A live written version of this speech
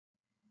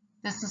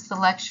This is the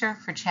lecture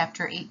for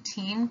Chapter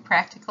 18,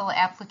 Practical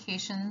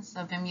Applications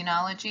of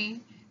Immunology,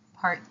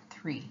 Part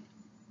 3.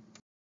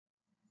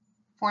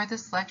 For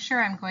this lecture,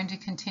 I'm going to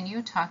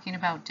continue talking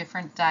about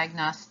different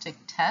diagnostic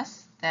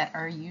tests that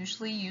are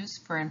usually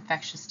used for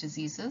infectious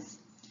diseases.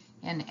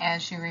 And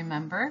as you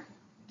remember,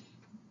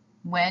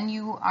 when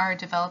you are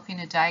developing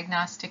a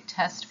diagnostic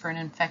test for an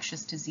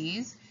infectious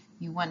disease,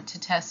 you want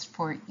to test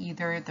for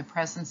either the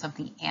presence of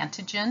the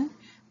antigen,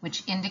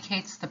 which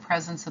indicates the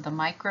presence of the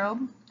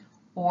microbe,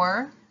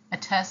 or a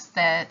test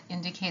that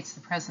indicates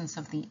the presence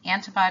of the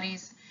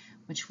antibodies,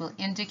 which will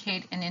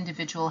indicate an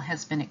individual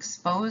has been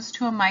exposed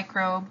to a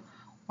microbe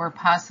or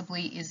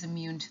possibly is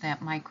immune to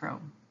that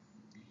microbe.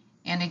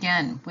 And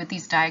again, with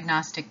these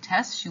diagnostic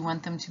tests, you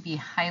want them to be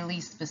highly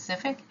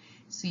specific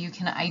so you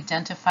can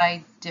identify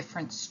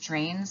different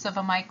strains of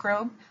a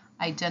microbe,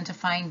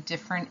 identifying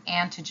different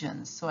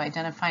antigens. So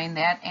identifying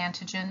that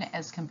antigen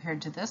as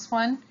compared to this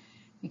one,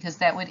 because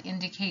that would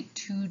indicate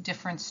two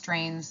different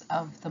strains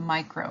of the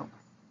microbe.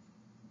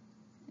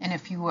 And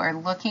if you are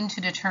looking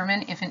to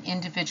determine if an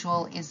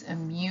individual is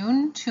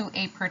immune to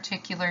a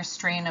particular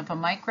strain of a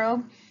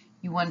microbe,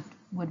 you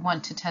would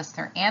want to test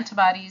their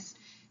antibodies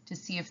to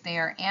see if they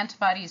are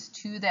antibodies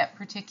to that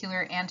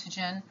particular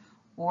antigen,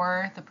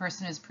 or the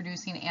person is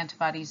producing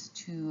antibodies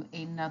to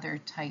another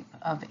type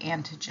of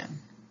antigen.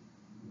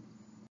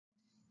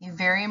 A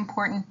very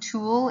important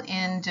tool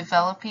in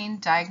developing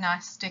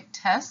diagnostic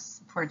tests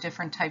for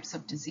different types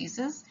of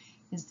diseases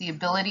is the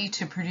ability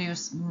to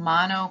produce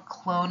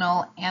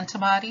monoclonal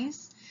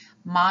antibodies.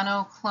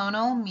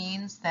 Monoclonal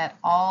means that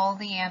all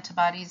the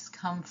antibodies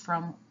come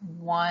from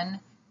one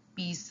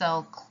B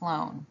cell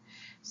clone.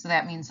 So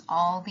that means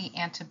all the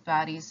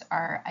antibodies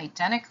are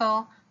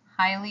identical,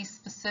 highly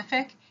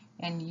specific,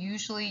 and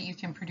usually you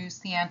can produce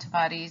the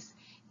antibodies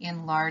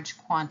in large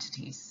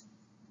quantities.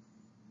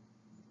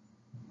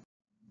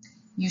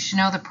 You should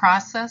know the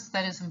process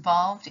that is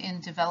involved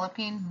in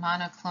developing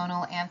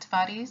monoclonal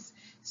antibodies.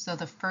 So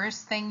the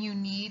first thing you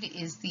need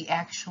is the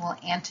actual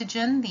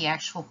antigen, the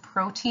actual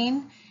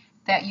protein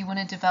that you want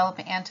to develop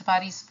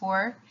antibodies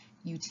for.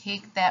 You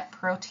take that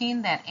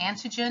protein, that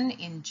antigen,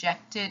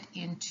 inject it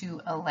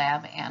into a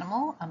lab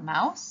animal, a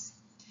mouse.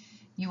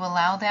 You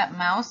allow that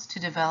mouse to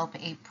develop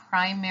a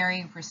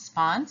primary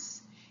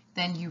response.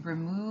 Then you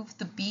remove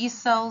the B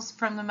cells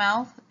from the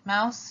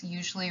mouse,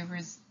 usually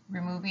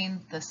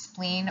removing the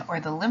spleen or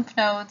the lymph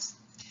nodes.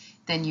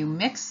 Then you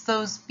mix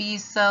those B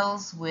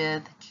cells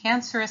with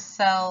cancerous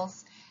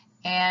cells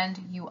and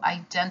you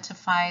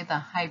identify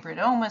the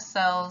hybridoma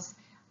cells,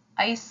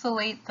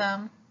 isolate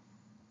them,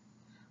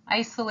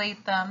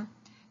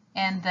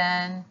 and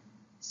then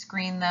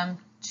screen them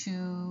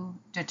to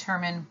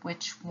determine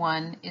which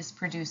one is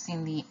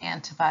producing the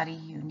antibody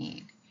you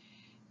need.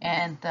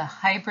 And the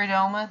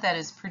hybridoma that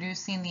is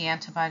producing the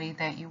antibody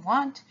that you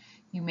want,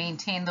 you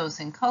maintain those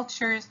in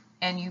cultures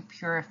and you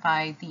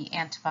purify the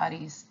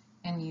antibodies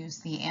and use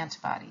the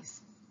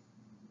antibodies.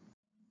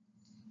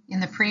 In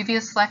the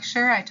previous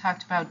lecture, I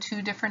talked about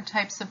two different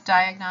types of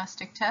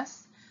diagnostic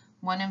tests.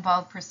 One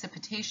involved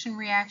precipitation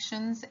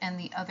reactions and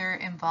the other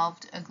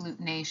involved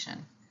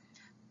agglutination.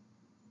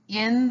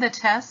 In the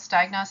tests,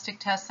 diagnostic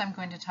tests I'm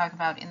going to talk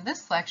about in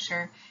this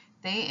lecture,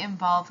 they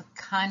involve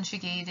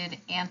conjugated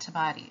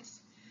antibodies.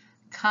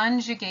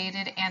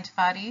 Conjugated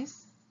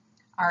antibodies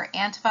are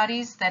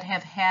antibodies that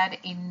have had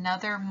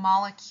another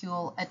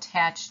molecule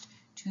attached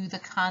to the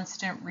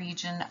constant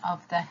region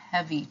of the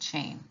heavy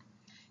chain.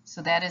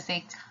 So that is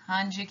a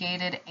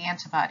conjugated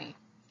antibody.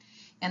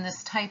 And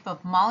this type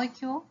of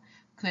molecule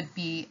could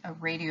be a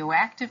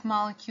radioactive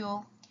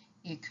molecule,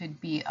 it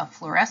could be a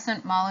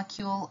fluorescent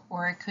molecule,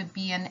 or it could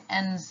be an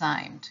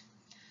enzyme.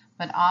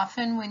 But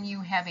often when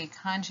you have a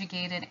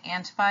conjugated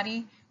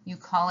antibody, you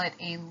call it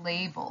a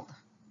labeled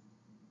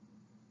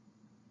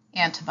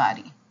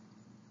antibody.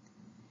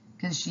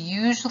 Because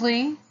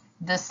usually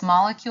this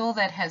molecule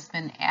that has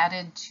been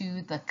added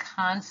to the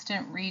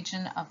constant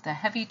region of the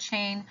heavy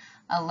chain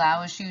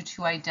allows you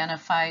to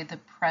identify the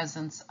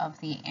presence of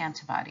the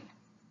antibody.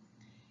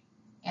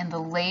 And the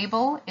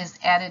label is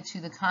added to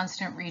the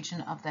constant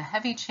region of the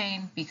heavy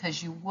chain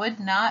because you would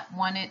not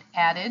want it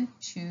added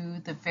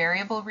to the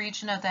variable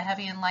region of the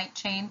heavy and light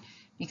chain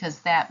because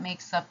that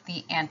makes up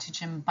the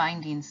antigen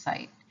binding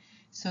site.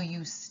 So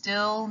you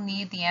still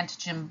need the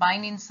antigen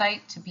binding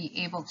site to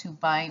be able to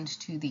bind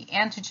to the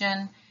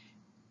antigen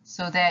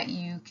so that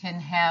you can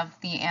have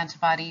the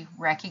antibody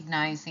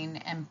recognizing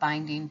and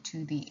binding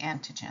to the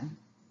antigen.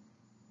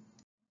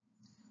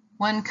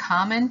 One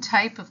common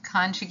type of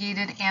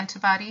conjugated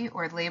antibody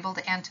or labeled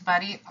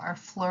antibody are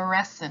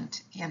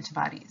fluorescent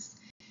antibodies.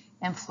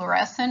 And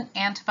fluorescent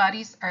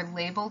antibodies are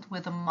labeled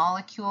with a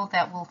molecule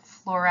that will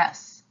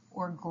fluoresce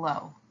or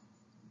glow.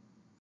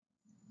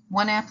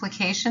 One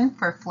application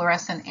for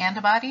fluorescent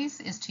antibodies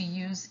is to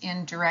use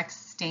in direct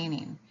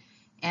staining.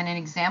 And an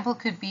example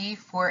could be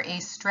for a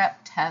strep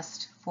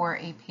test for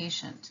a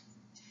patient.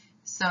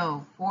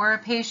 So for a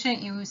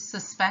patient, you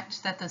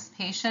suspect that this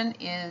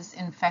patient is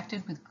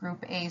infected with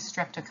group A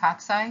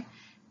streptococci.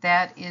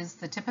 That is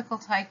the typical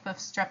type of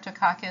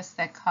streptococcus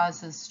that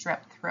causes strep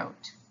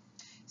throat.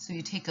 So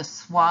you take a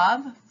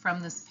swab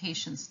from this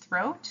patient's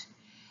throat,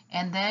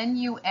 and then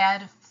you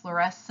add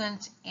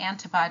fluorescent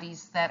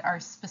antibodies that are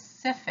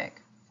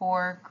specific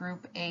for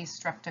group A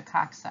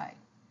streptococci.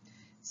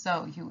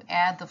 So you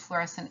add the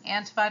fluorescent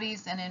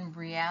antibodies, and in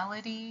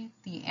reality,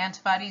 the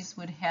antibodies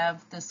would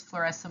have this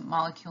fluorescent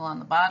molecule on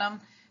the bottom,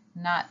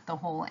 not the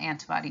whole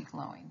antibody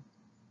glowing.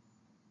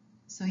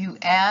 So you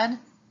add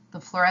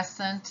the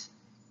fluorescent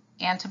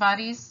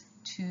antibodies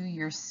to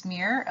your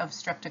smear of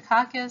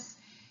streptococcus,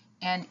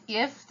 and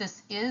if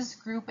this is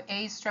group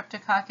A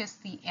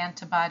streptococcus, the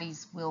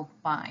antibodies will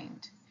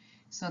bind.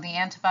 So the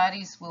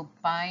antibodies will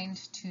bind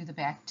to the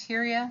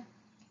bacteria,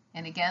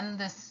 and again,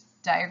 this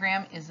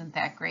diagram isn't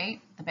that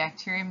great. The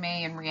bacteria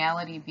may in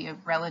reality be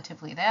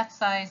relatively that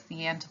size.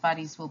 The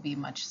antibodies will be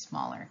much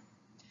smaller.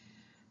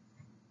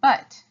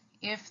 But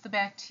if the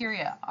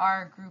bacteria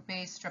are group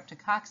A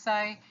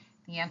streptococci,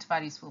 the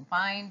antibodies will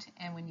bind,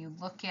 and when you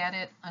look at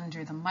it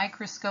under the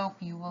microscope,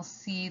 you will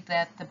see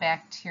that the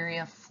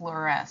bacteria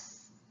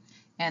fluoresce.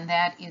 And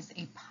that is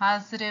a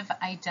positive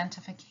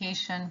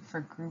identification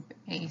for group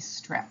A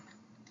strep.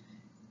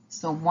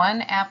 So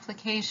one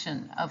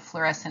application of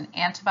fluorescent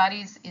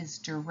antibodies is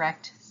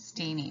direct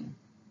staining.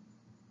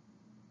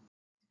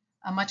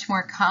 A much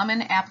more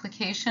common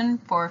application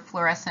for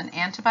fluorescent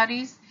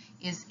antibodies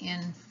is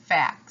in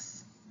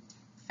FACS.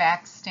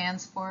 FACS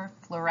stands for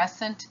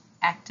fluorescent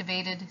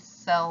activated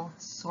cell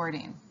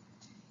sorting.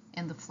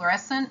 And the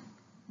fluorescent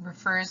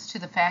refers to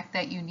the fact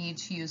that you need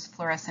to use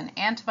fluorescent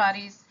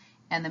antibodies,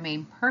 and the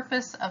main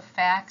purpose of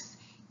FACS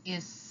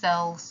is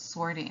cell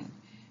sorting,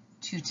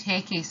 to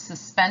take a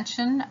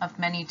suspension of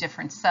many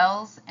different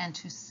cells and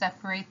to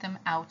separate them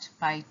out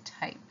by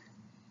type.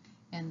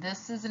 And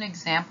this is an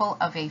example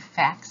of a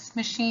FACS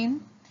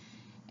machine.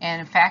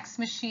 And a FACS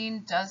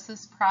machine does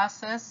this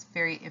process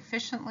very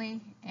efficiently,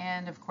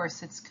 and of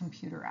course it's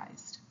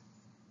computerized.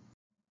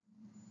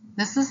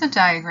 This is a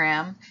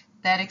diagram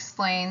that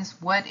explains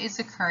what is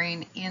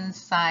occurring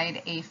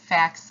inside a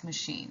FACS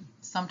machine,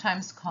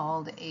 sometimes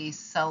called a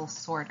cell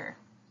sorter.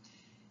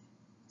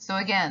 So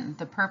again,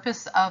 the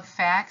purpose of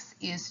FACS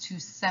is to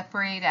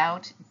separate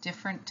out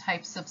different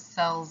types of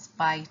cells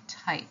by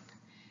type.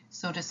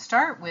 So to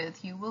start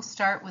with, you will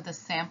start with a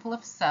sample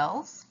of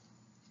cells,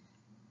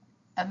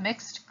 a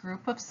mixed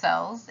group of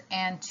cells,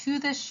 and to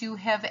this you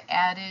have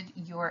added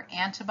your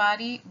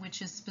antibody,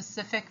 which is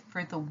specific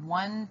for the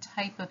one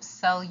type of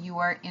cell you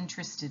are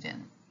interested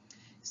in.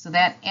 So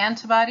that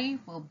antibody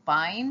will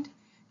bind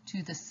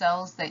to the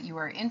cells that you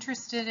are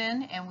interested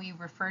in, and we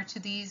refer to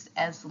these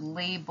as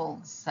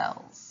labeled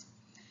cells.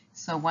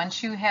 So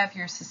once you have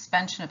your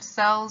suspension of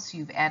cells,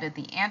 you've added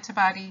the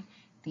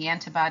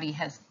antibody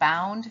has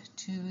bound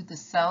to the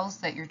cells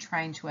that you're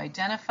trying to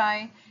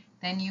identify,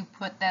 then you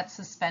put that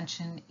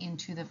suspension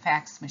into the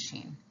FACS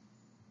machine.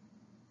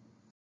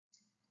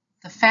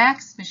 The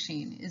FACS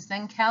machine is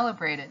then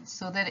calibrated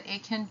so that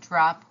it can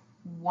drop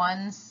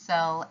one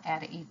cell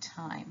at a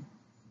time.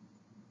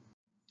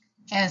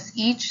 As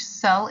each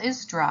cell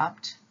is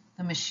dropped,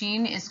 the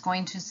machine is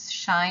going to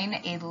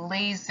shine a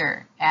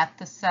laser at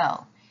the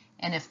cell.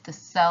 And if the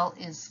cell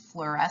is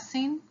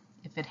fluorescing,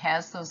 if it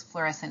has those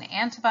fluorescent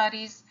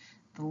antibodies,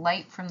 the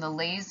light from the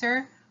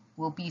laser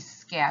will be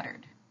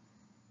scattered.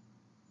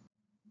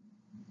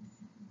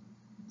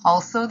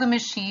 Also, the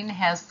machine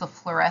has the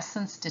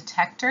fluorescence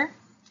detector.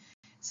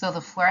 So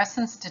the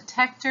fluorescence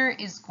detector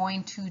is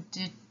going to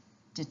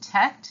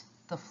detect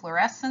the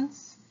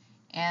fluorescence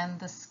and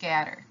the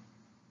scatter.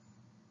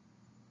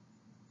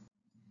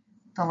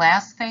 The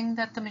last thing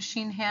that the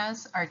machine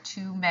has are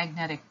two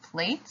magnetic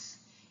plates,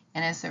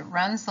 and as it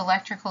runs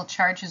electrical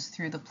charges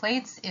through the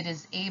plates, it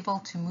is able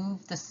to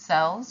move the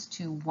cells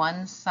to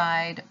one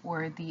side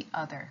or the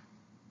other.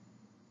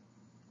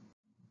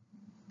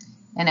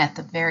 And at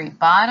the very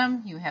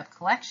bottom, you have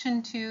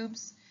collection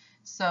tubes.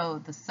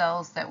 So the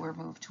cells that were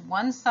moved to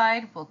one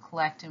side will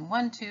collect in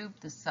one tube.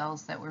 The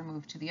cells that were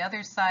moved to the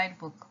other side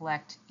will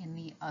collect in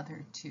the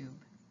other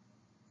tube.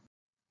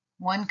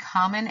 One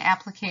common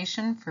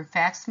application for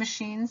FACS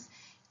machines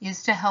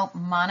is to help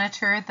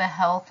monitor the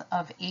health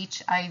of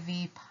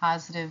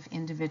HIV-positive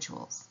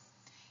individuals.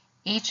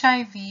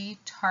 HIV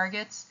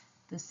targets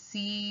the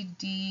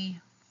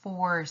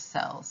CD4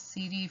 cells,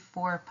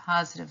 CD4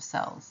 positive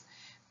cells,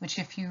 which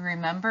if you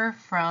remember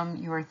from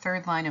your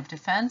third line of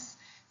defense,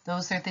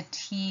 those are the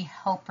T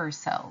helper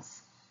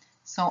cells.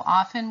 So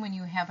often when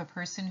you have a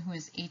person who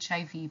is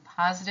HIV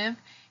positive,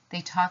 they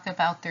talk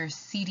about their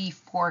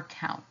CD4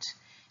 count.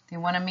 They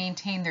want to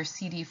maintain their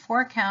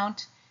CD4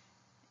 count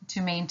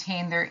to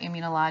maintain their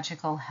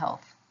immunological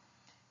health.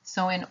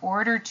 So in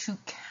order to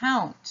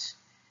count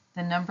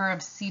the number of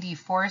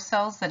CD4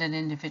 cells that an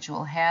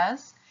individual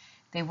has,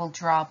 they will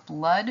draw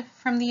blood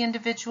from the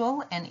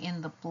individual, and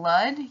in the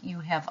blood you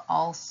have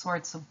all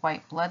sorts of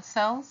white blood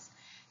cells.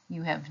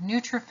 You have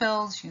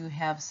neutrophils, you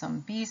have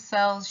some B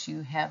cells,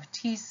 you have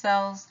T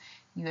cells,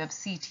 you have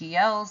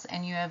CTLs,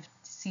 and you have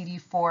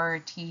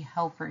CD4 T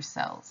helper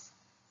cells.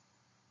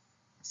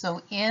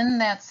 So in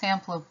that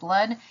sample of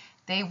blood,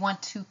 they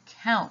want to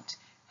count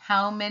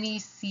how many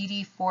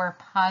CD4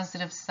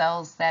 positive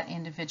cells that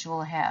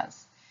individual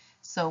has.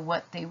 So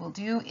what they will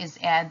do is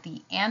add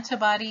the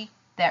antibody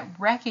that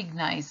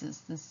recognizes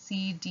the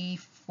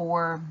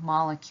CD4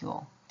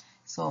 molecule.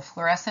 So a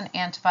fluorescent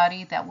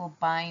antibody that will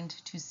bind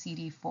to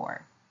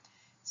CD4.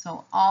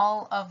 So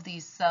all of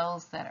these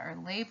cells that are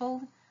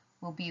labeled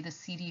will be the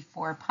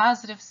CD4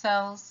 positive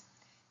cells.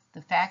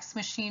 The fax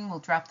machine will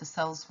drop the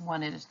cells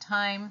one at a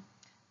time.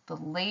 The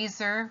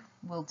laser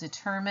will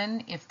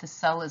determine if the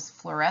cell is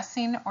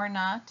fluorescing or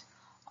not.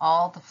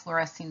 All the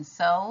fluorescing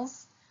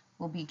cells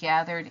will be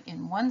gathered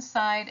in one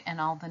side,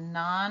 and all the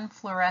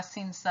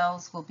non-fluorescing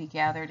cells will be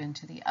gathered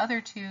into the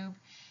other tube.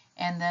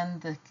 And then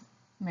the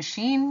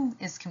machine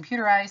is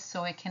computerized,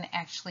 so it can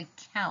actually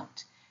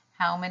count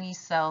how many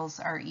cells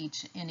are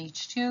in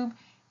each tube,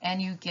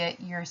 and you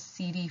get your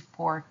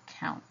CD4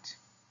 count.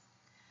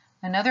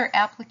 Another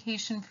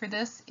application for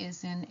this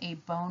is in a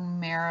bone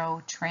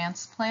marrow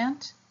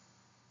transplant.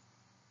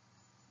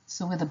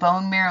 So with a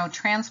bone marrow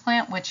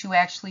transplant, what you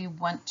actually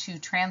want to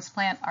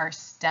transplant are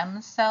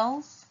stem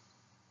cells.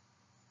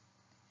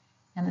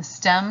 And the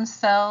stem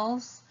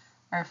cells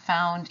are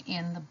found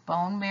in the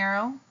bone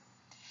marrow.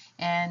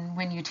 And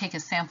when you take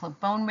a sample of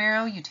bone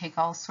marrow, you take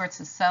all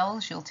sorts of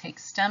cells. You'll take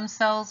stem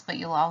cells, but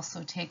you'll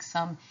also take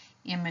some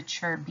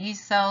immature B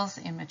cells,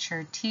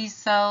 immature T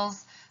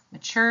cells,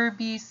 mature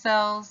B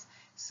cells.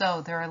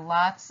 So there are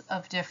lots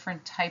of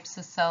different types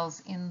of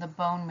cells in the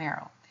bone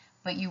marrow,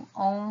 but you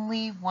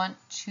only want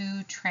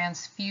to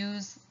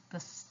transfuse the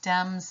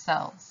stem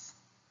cells.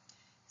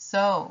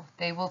 So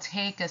they will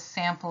take a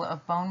sample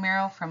of bone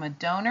marrow from a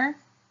donor,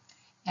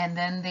 and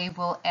then they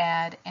will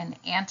add an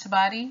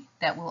antibody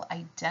that will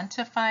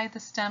identify the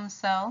stem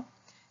cell.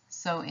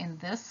 So in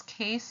this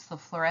case, the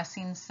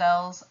fluorescing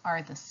cells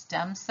are the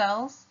stem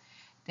cells.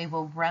 They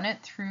will run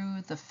it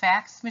through the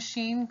fax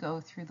machine, go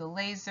through the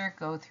laser,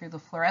 go through the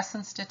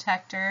fluorescence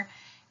detector,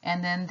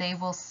 and then they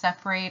will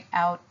separate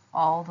out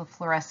all the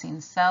fluorescing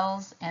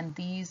cells, and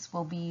these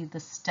will be the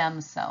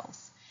stem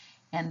cells.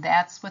 And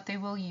that's what they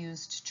will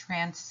use to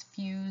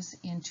transfuse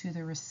into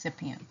the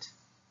recipient.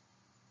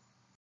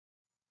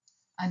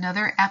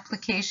 Another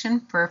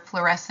application for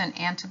fluorescent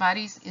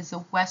antibodies is a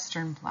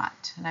Western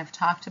blot, and I've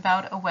talked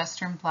about a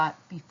Western blot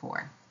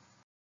before.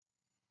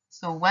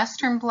 So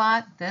Western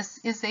blot, this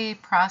is a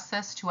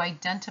process to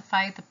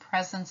identify the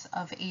presence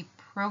of a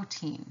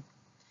protein.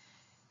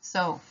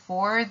 So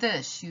for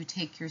this, you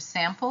take your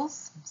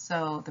samples,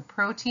 so the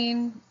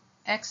protein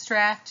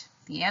extract,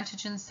 the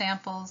antigen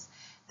samples,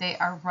 they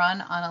are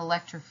run on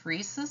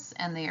electrophoresis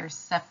and they are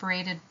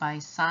separated by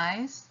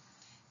size.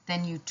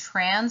 Then you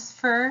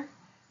transfer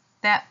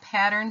that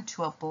pattern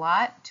to a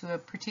blot, to a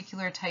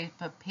particular type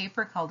of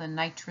paper called a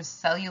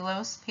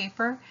nitrocellulose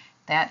paper.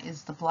 That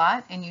is the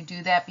blot, and you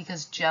do that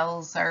because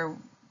gels are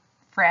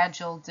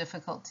fragile,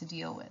 difficult to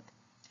deal with.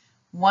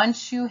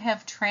 Once you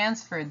have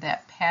transferred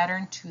that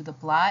pattern to the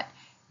blot,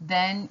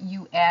 then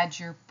you add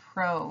your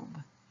probe.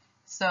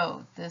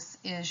 So this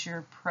is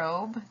your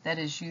probe that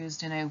is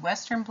used in a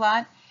Western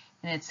blot,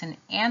 and it's an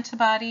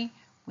antibody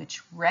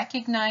which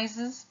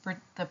recognizes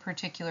the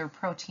particular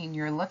protein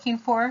you're looking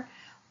for,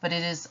 but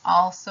it is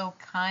also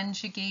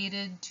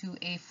conjugated to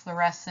a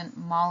fluorescent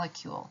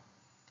molecule.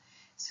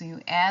 So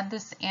you add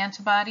this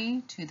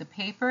antibody to the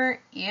paper.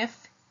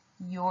 If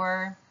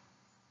your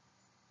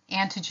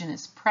antigen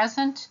is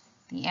present,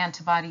 the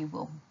antibody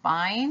will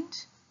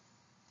bind,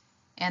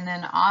 and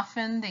then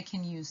often they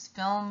can use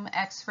film,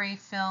 X-ray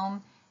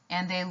film,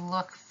 and they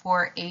look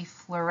for a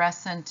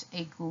fluorescent,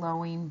 a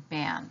glowing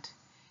band.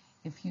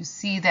 If you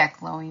see that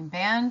glowing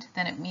band,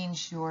 then it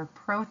means your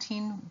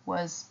protein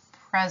was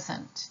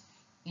present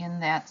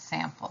in that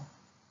sample.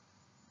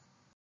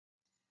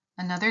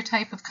 Another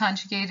type of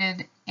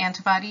conjugated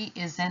antibody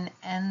is an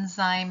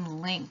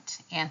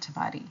enzyme-linked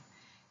antibody.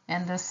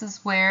 And this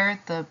is where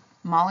the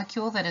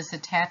molecule that is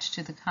attached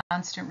to the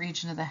constant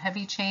region of the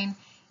heavy chain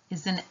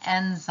is an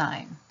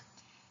enzyme.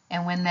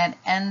 And when that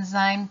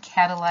enzyme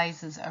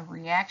catalyzes a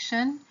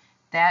reaction,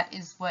 that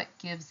is what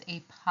gives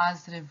a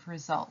positive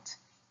result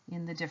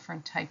in the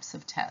different types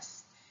of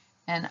tests.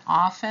 And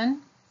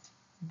often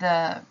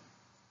the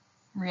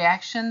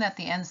reaction that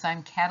the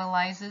enzyme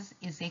catalyzes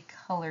is a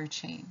color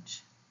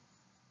change.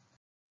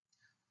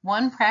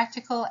 One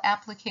practical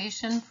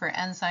application for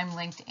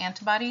enzyme-linked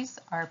antibodies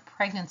are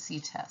pregnancy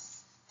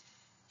tests.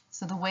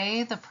 So the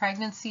way the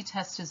pregnancy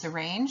test is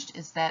arranged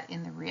is that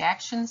in the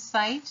reaction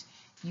site,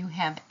 you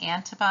have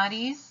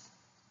antibodies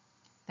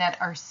that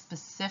are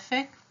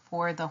specific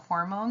for the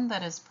hormone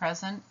that is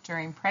present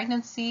during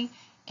pregnancy,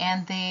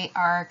 and they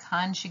are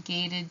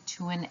conjugated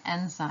to an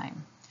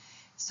enzyme.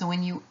 So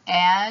when you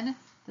add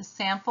the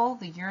sample,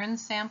 the urine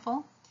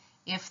sample,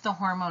 if the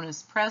hormone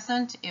is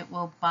present, it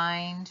will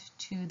bind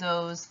to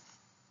those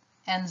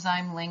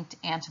enzyme-linked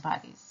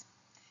antibodies.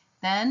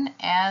 Then,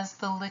 as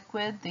the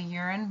liquid, the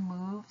urine,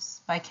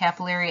 moves by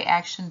capillary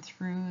action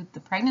through the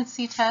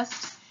pregnancy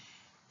test,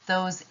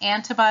 those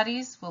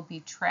antibodies will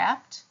be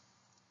trapped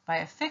by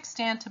a fixed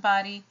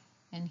antibody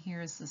and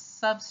here's the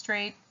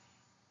substrate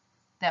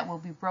that will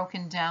be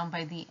broken down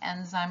by the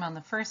enzyme on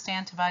the first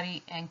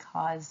antibody and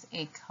cause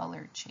a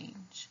color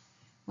change,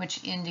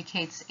 which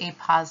indicates a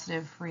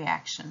positive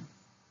reaction.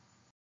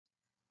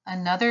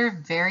 Another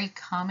very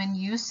common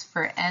use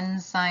for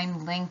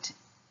enzyme-linked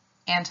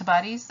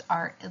antibodies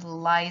are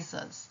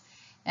ELISAs.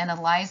 And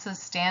ELISAs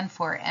stand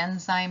for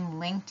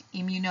enzyme-linked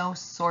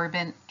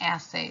immunosorbent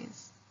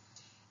assays.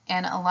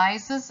 And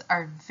ELISAs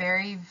are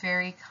very,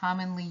 very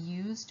commonly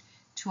used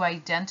to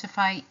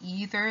identify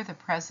either the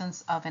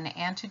presence of an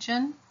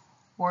antigen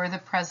or the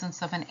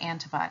presence of an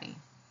antibody.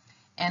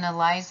 And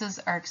ELISAs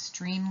are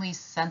extremely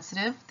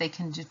sensitive. They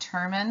can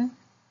determine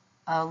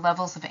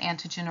levels of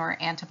antigen or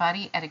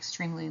antibody at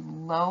extremely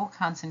low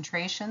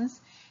concentrations.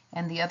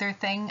 And the other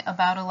thing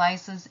about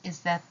ELISAs is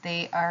that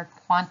they are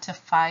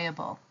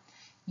quantifiable.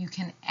 You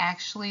can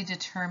actually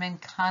determine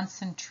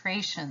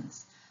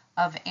concentrations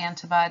of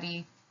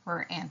antibody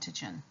or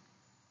antigen.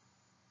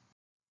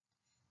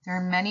 There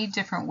are many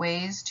different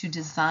ways to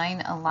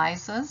design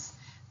ELISAs,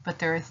 but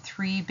there are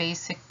three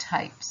basic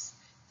types.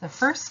 The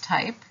first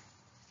type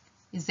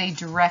is a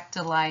direct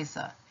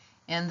ELISA,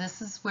 and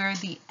this is where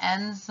the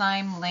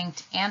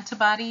enzyme-linked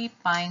antibody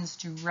binds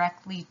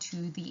directly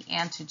to the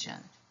antigen.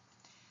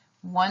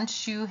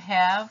 Once you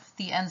have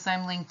the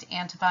enzyme-linked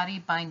antibody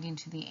binding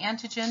to the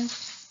antigen,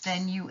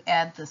 then you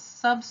add the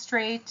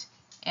substrate,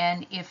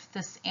 and if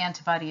this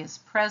antibody is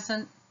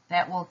present,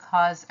 that will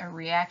cause a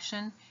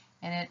reaction,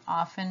 and it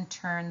often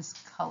turns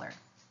color.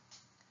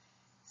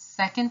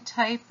 Second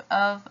type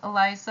of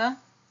ELISA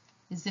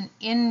is an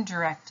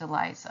indirect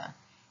ELISA,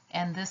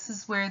 and this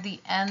is where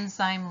the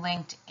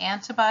enzyme-linked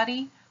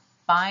antibody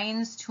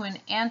binds to an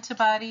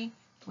antibody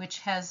which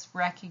has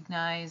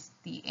recognized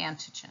the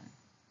antigen.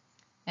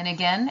 And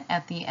again,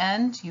 at the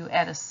end, you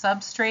add a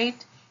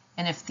substrate,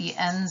 and if the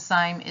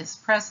enzyme is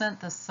present,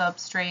 the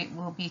substrate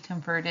will be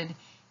converted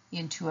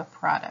into a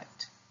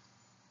product.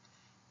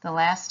 The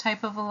last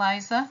type of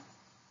ELISA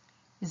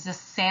is a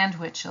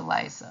sandwich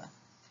ELISA.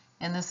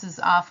 And this is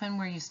often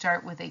where you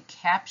start with a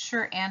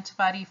capture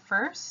antibody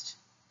first,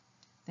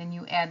 then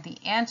you add the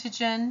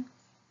antigen,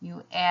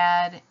 you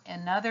add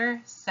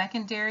another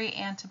secondary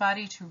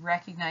antibody to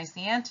recognize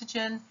the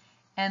antigen,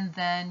 and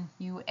then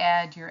you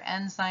add your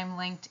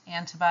enzyme-linked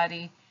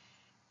antibody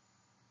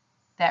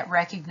that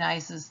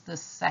recognizes the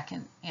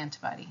second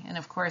antibody. And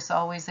of course,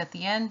 always at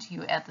the end,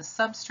 you add the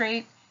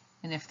substrate,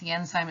 and if the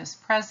enzyme is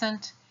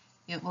present,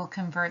 it will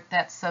convert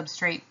that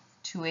substrate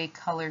to a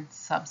colored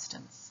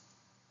substance.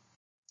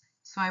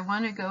 So I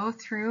want to go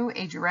through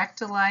a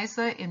direct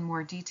ELISA in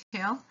more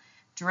detail.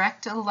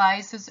 Direct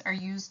ELISAs are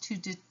used to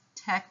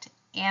detect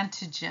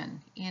antigen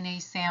in a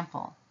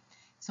sample.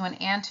 So an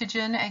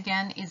antigen,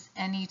 again, is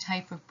any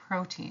type of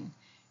protein.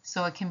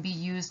 So it can be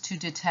used to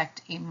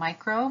detect a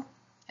microbial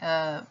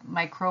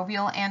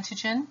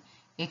antigen.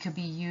 It could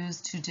be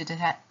used to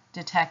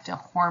detect a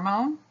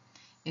hormone.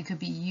 It could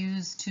be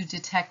used to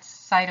detect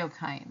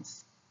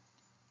cytokines.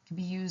 It could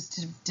be used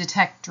to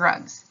detect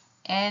drugs.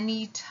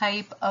 Any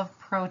type of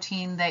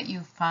protein that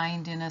you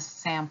find in a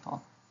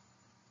sample.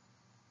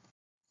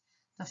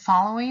 The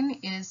following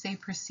is a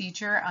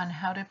procedure on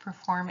how to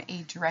perform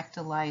a direct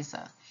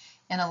ELISA.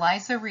 And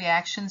ELISA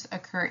reactions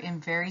occur in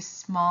very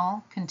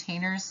small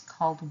containers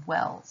called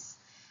wells.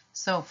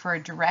 So for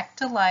a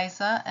direct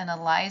ELISA, an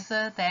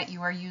ELISA that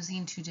you are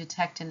using to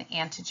detect an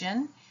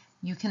antigen,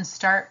 you can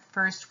start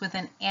first with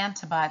an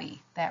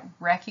antibody that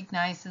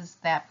recognizes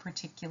that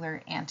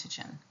particular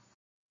antigen.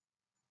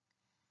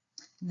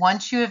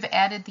 Once you have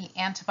added the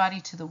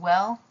antibody to the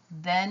well,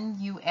 then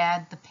you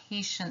add the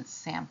patient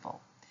sample.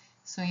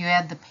 So you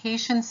add the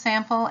patient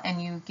sample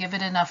and you give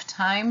it enough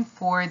time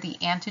for the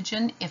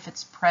antigen, if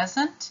it's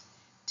present,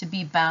 to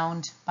be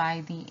bound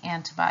by the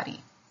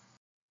antibody.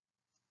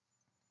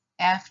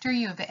 After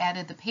you have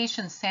added the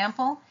patient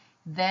sample,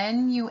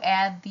 then you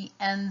add the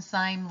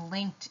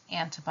enzyme-linked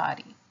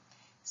antibody.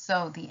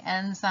 So the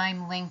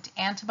enzyme-linked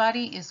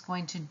antibody is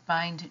going to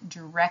bind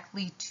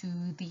directly to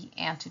the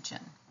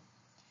antigen.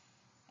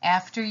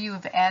 After you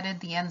have added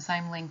the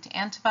enzyme-linked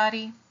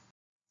antibody,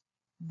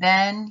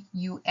 then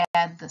you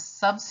add the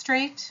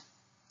substrate.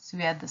 So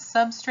you add the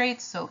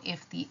substrate, so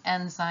if the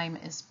enzyme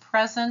is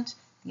present,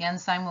 the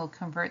enzyme will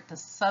convert the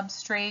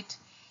substrate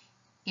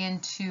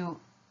into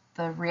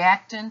the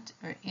reactant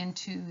or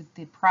into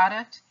the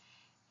product,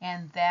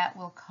 and that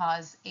will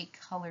cause a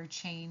color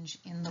change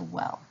in the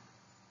well.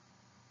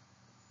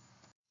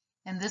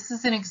 And this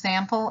is an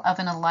example of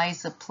an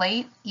ELISA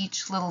plate.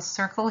 Each little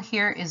circle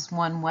here is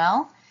one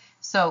well.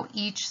 So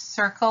each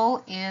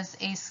circle is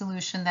a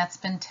solution that's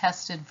been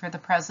tested for the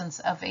presence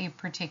of a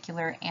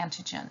particular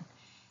antigen.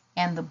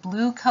 And the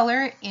blue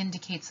color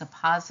indicates a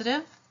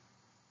positive,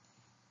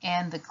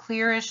 and the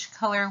clearish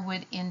color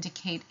would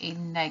indicate a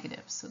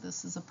negative. So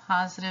this is a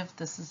positive,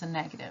 this is a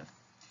negative.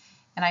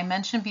 And I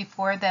mentioned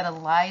before that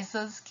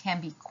ELISAs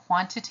can be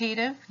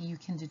quantitative. You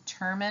can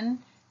determine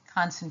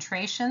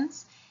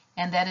concentrations,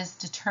 and that is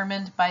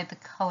determined by the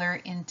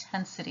color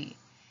intensity.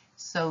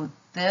 So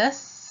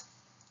this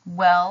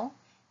well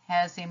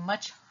has a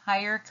much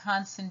higher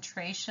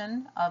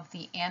concentration of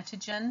the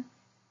antigen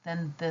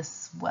than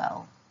this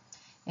well.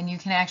 And you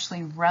can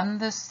actually run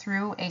this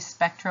through a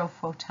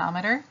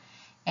spectrophotometer,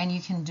 and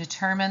you can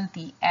determine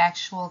the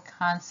actual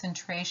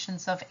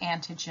concentrations of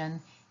antigen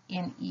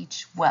in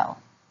each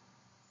well.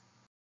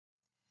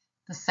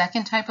 The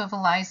second type of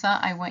ELISA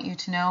I want you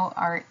to know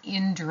are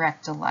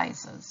indirect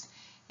ELISAs.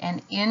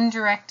 And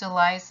indirect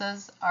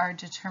ELISAs are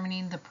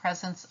determining the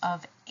presence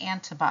of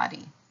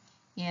antibody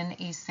in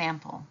a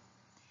sample.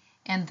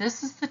 And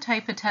this is the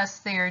type of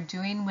test they are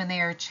doing when they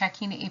are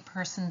checking a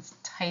person's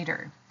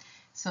titer.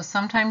 So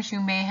sometimes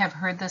you may have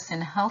heard this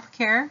in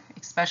healthcare,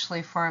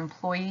 especially for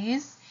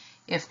employees.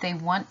 If they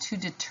want to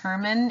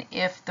determine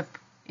if the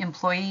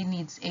employee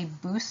needs a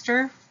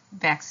booster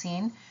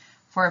vaccine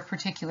for a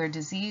particular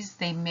disease,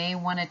 they may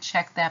want to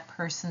check that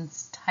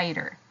person's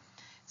titer.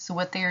 So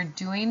what they are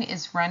doing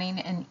is running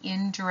an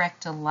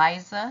indirect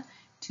ELISA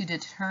to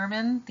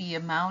determine the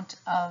amount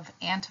of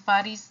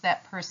antibodies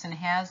that person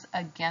has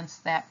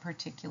against that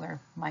particular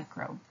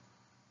microbe.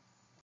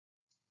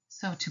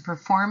 So to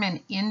perform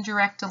an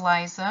indirect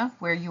ELISA,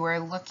 where you are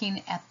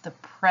looking at the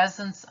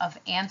presence of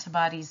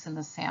antibodies in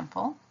the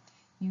sample,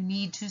 you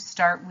need to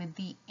start with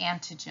the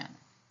antigen.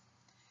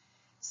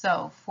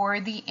 So for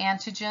the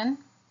antigen,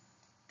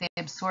 they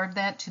absorb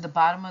that to the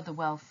bottom of the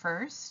well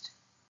first.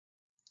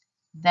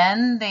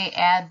 Then they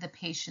add the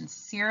patient's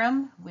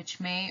serum, which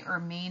may or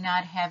may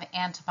not have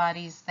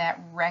antibodies that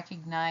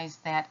recognize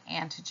that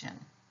antigen.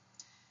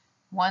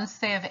 Once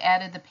they have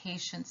added the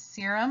patient's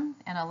serum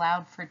and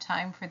allowed for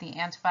time for the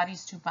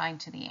antibodies to bind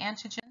to the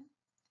antigen,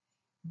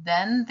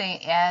 then they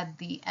add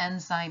the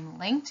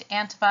enzyme-linked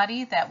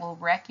antibody that will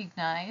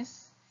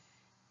recognize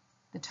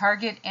the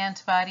target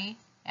antibody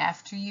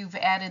after you've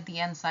added the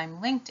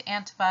enzyme-linked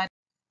antibody.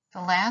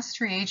 The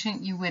last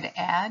reagent you would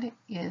add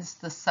is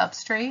the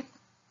substrate.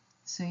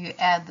 So you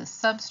add the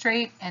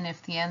substrate, and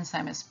if the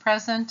enzyme is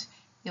present,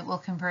 it will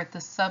convert the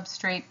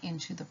substrate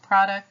into the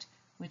product,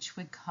 which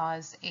would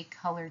cause a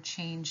color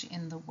change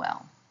in the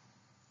well.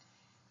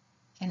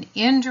 An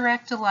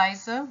indirect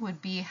ELISA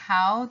would be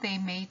how they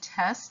may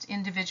test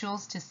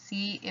individuals to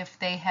see if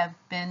they have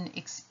been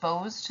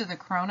exposed to the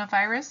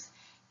coronavirus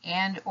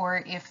and or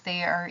if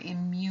they are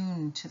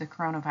immune to the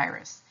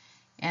coronavirus.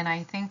 And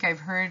I think I've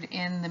heard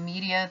in the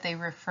media they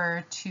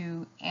refer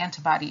to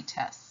antibody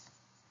tests.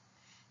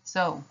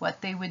 So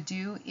what they would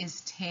do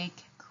is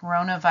take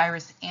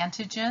coronavirus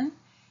antigen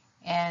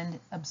and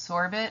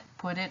absorb it,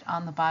 put it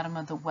on the bottom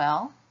of the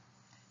well.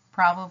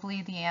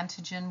 Probably the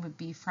antigen would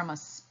be from a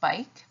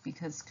spike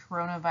because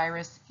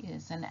coronavirus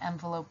is an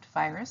enveloped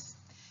virus.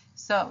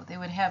 So they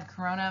would have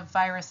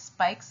coronavirus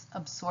spikes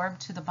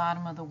absorbed to the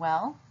bottom of the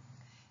well.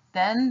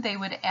 Then they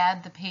would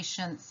add the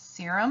patient's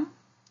serum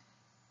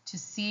to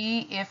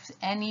see if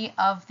any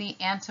of the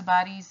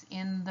antibodies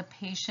in the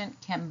patient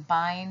can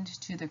bind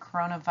to the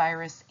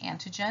coronavirus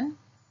antigen.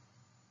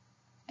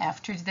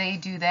 After they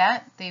do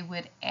that, they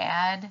would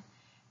add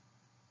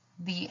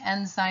the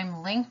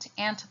enzyme-linked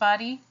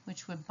antibody,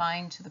 which would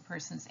bind to the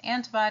person's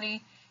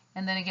antibody.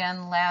 And then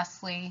again,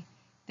 lastly,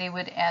 they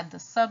would add the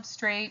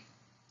substrate,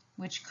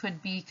 which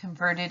could be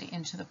converted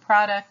into the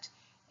product.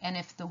 And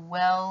if the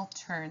well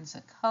turns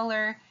a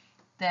color,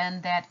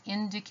 then that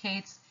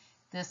indicates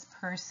this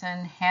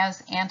person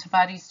has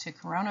antibodies to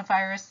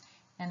coronavirus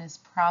and is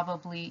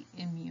probably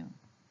immune.